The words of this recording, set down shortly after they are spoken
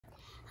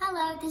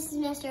Hello, this is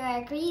Mr.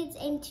 Eric Reads,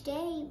 and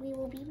today we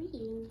will be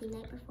reading The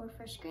Night Before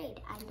First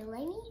Grade. I'm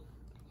Delaney,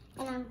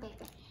 and I'm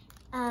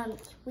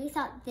Baird. We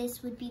thought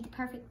this would be the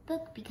perfect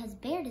book because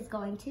Baird is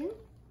going to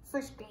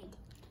first grade.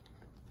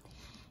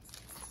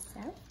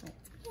 So,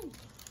 let's begin.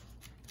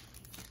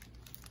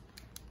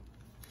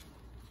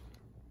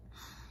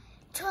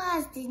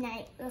 'Twas the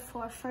night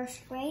before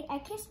first grade. I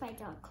kissed my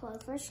dog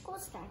Clover. School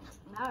started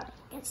tomorrow,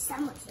 and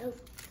summer's over.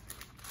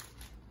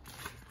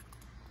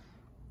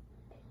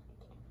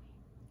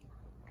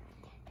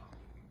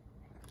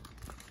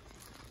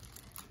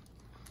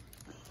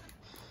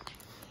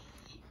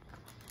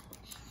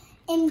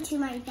 Into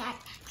my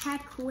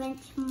backpack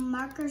went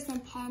markers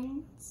and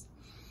pens.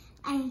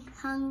 I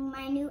hung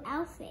my new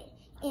outfit.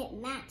 It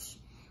matched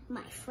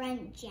my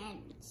friend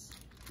Jen's.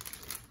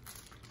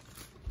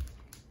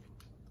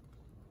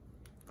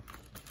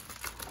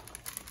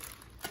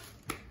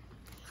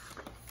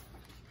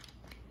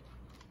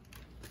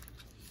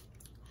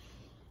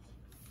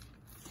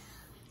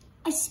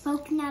 I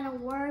spoke not a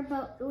word,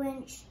 but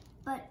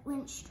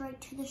went straight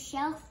to the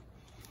shelf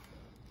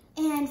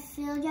and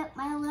filled up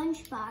my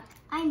lunchbox.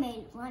 I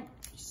made lunch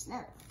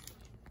myself.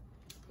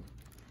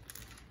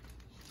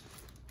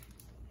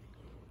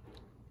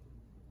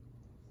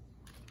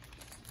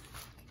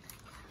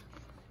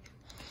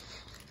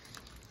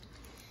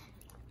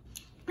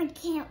 I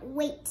can't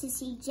wait to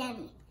see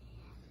Jenny.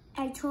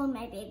 I told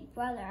my big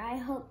brother I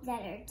hope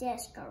that our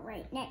desks are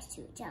right next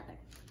to each other.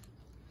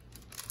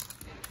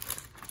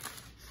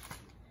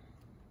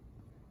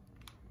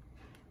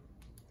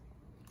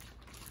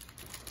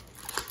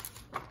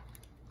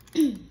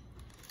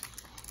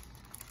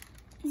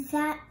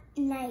 That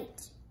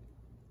night,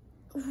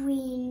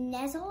 we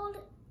nestled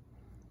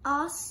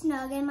all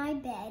snug in my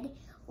bed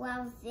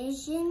while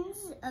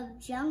visions of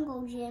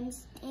jungle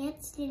gyms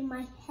danced in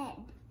my head.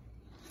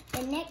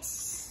 The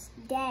next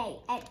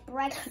day at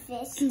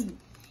breakfast,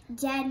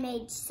 Dad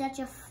made such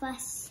a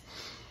fuss.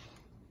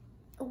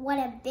 What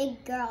a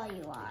big girl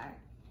you are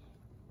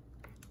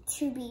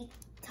to be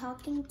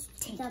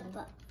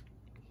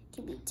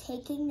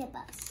taking the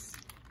bus.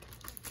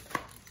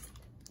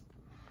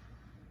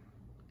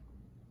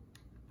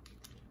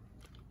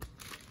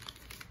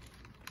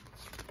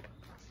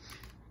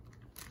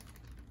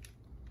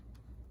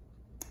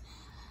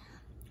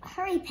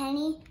 Hurry,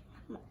 Penny,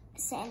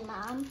 said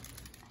Mom,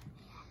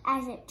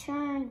 as it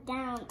turned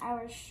down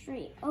our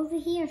street. Over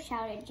here,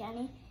 shouted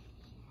Jenny.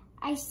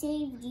 I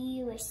saved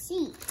you a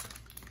seat.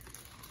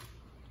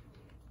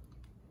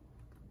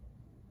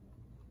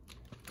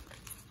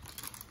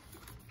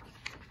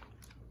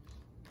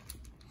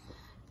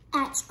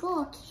 At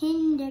school,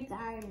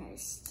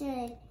 kindergartners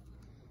stood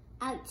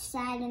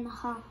outside in the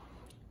hall.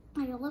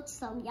 You look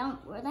so young.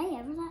 Were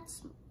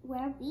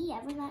we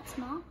ever that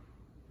small?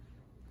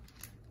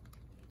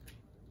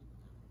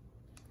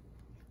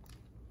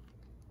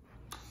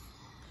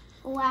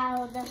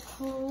 While they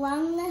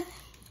clung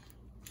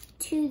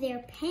to their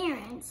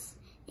parents,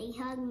 they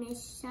hugged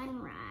Miss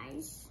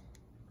Sunrise.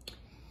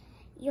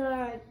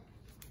 Your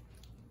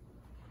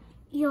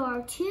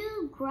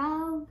two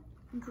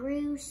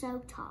grew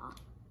so tall,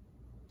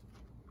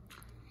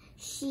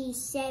 she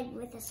said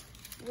with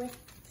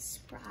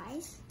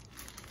surprise.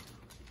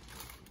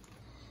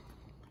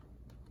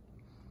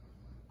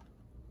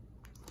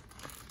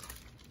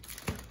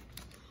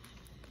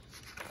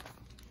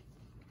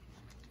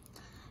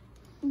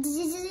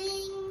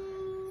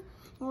 Zing!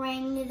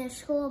 Rang the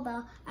school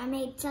bell. I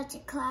made such a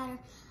clatter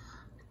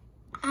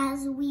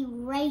as we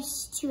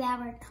raced to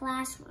our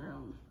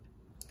classroom.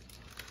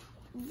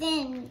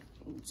 Then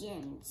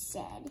Jim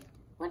said,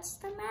 "What's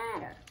the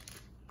matter?"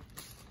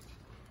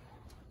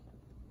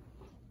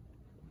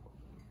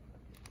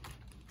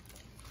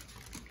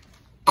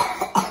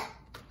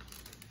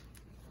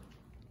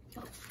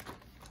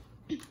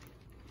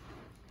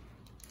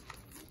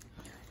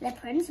 The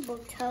principal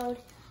told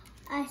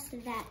us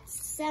that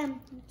some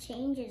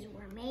changes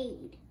were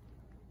made.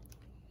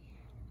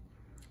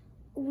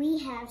 We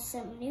have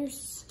some new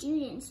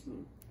students,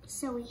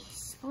 so we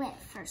split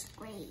first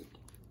grade.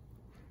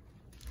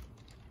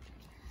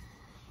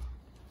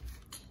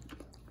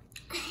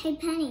 Hey,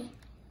 Penny,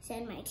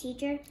 said my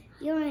teacher,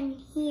 you're in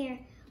here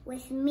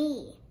with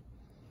me.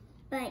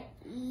 But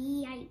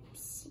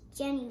yipes,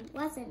 Jenny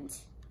wasn't.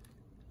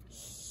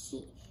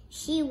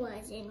 She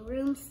was in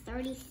room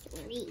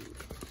 33.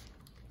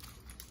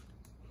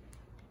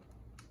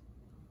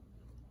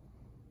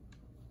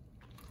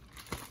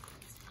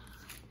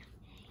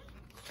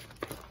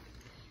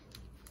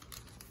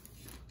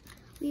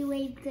 We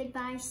waved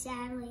goodbye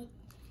sadly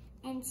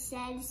and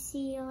said,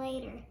 "See you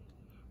later."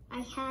 I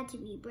had to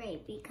be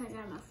brave because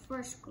I'm a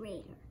first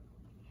grader.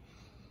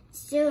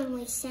 Soon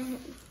we sat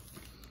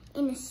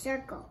in a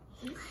circle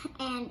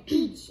and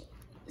each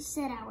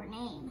said our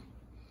name.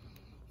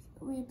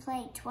 We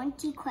played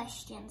 20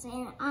 questions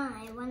and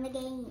I won the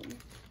game.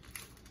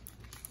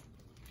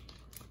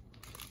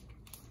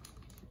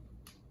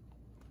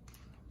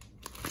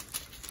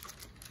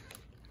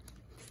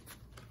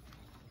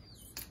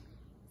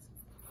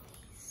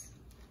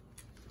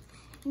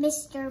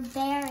 Mr.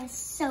 Bear is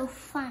so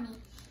funny.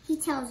 He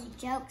tells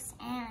jokes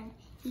and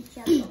he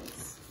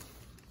juggles.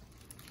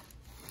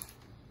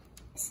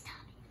 Stop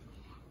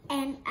it.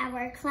 And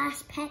our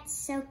class pet's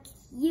so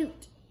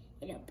cute.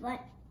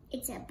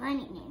 It's a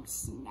bunny named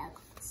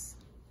Snuggles.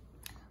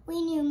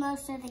 We knew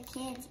most of the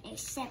kids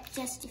except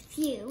just a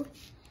few,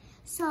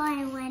 so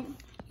I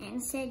went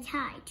and said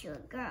hi to a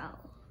girl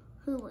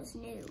who was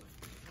new.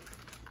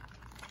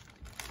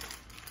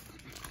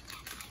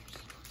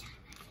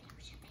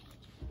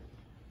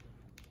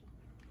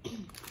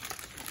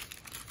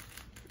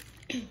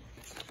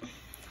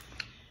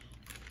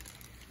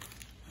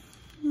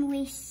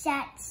 We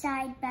sat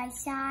side by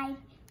side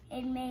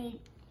and made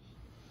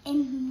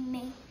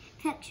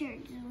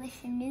pictures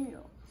with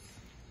noodles.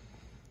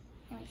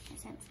 That makes no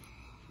sense.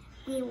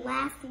 We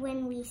laughed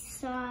when we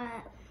saw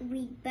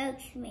we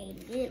both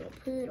made little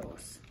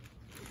poodles.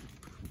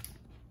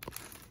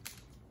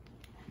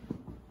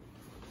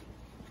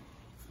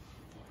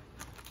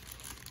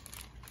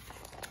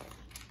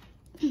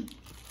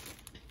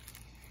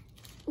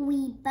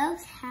 We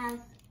both have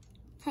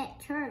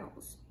pet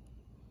turtles.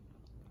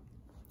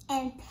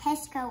 And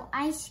Pesco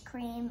ice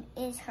cream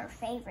is her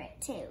favorite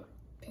too.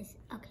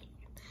 Okay.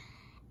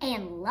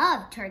 And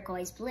love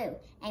turquoise blue.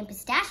 And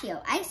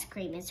pistachio ice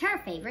cream is her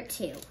favorite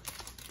too.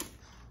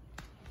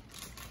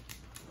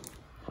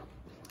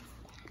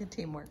 Good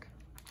teamwork.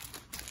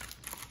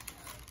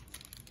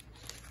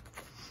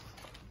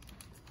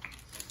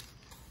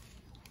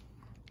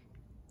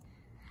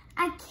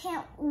 I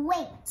can't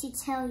wait to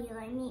tell you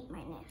I meet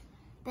my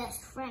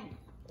best friend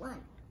at lunch.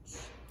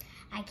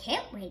 I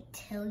can't wait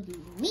till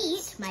you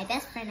meet my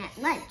best friend at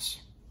lunch.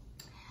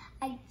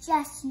 I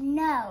just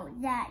know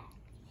that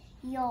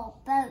you'll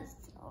both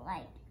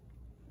like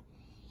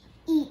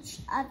each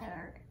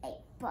other a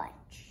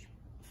bunch.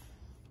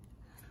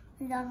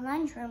 The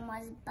lunchroom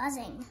was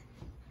buzzing,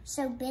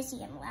 so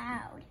busy and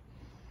loud.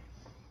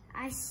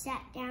 I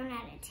sat down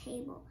at a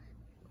table.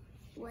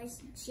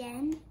 Was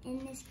Jen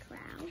in this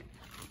crowd?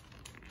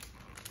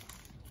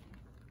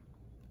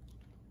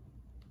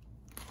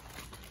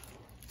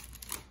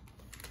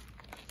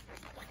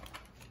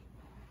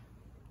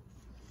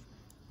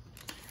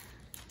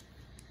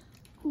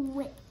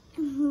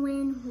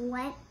 When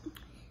went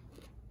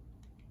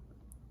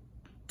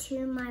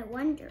to my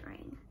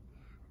wondering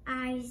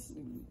eyes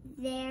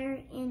there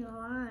in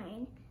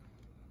line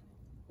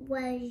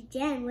was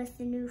Jen with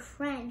the new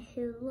friend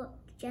who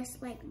looked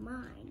just like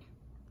mine.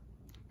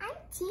 I'm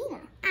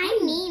Tina.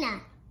 I'm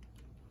Nina.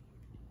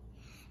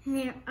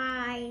 Their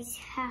eyes,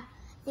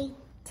 they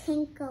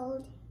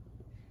tinkled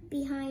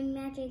behind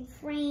magic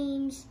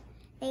frames.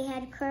 They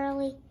had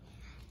curly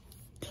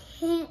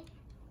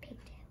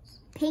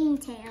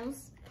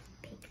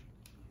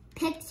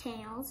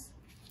pigtails,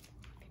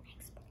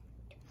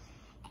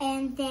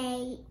 and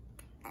they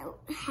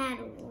had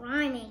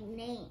rhyming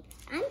names.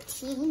 I'm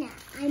Tina.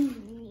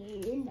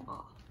 I'm Nina.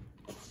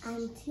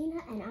 I'm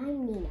Tina and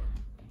I'm Nina.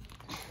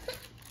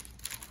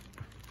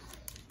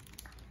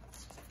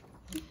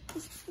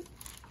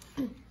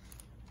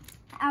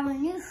 Our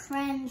new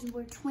friends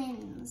were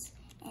twins,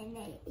 and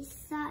they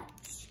thought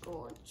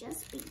school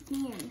just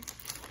began.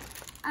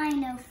 I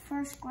know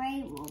first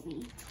grade will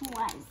be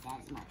twice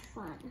as much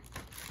fun.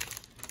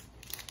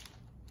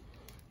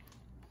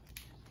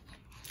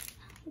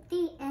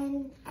 The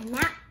end. And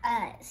that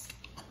was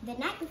The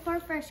Night Before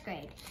First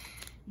Grade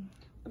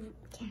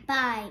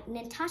by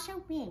Natasha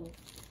Wing.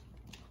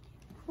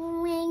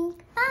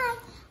 Wink, bye.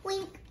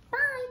 Wink,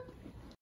 bye.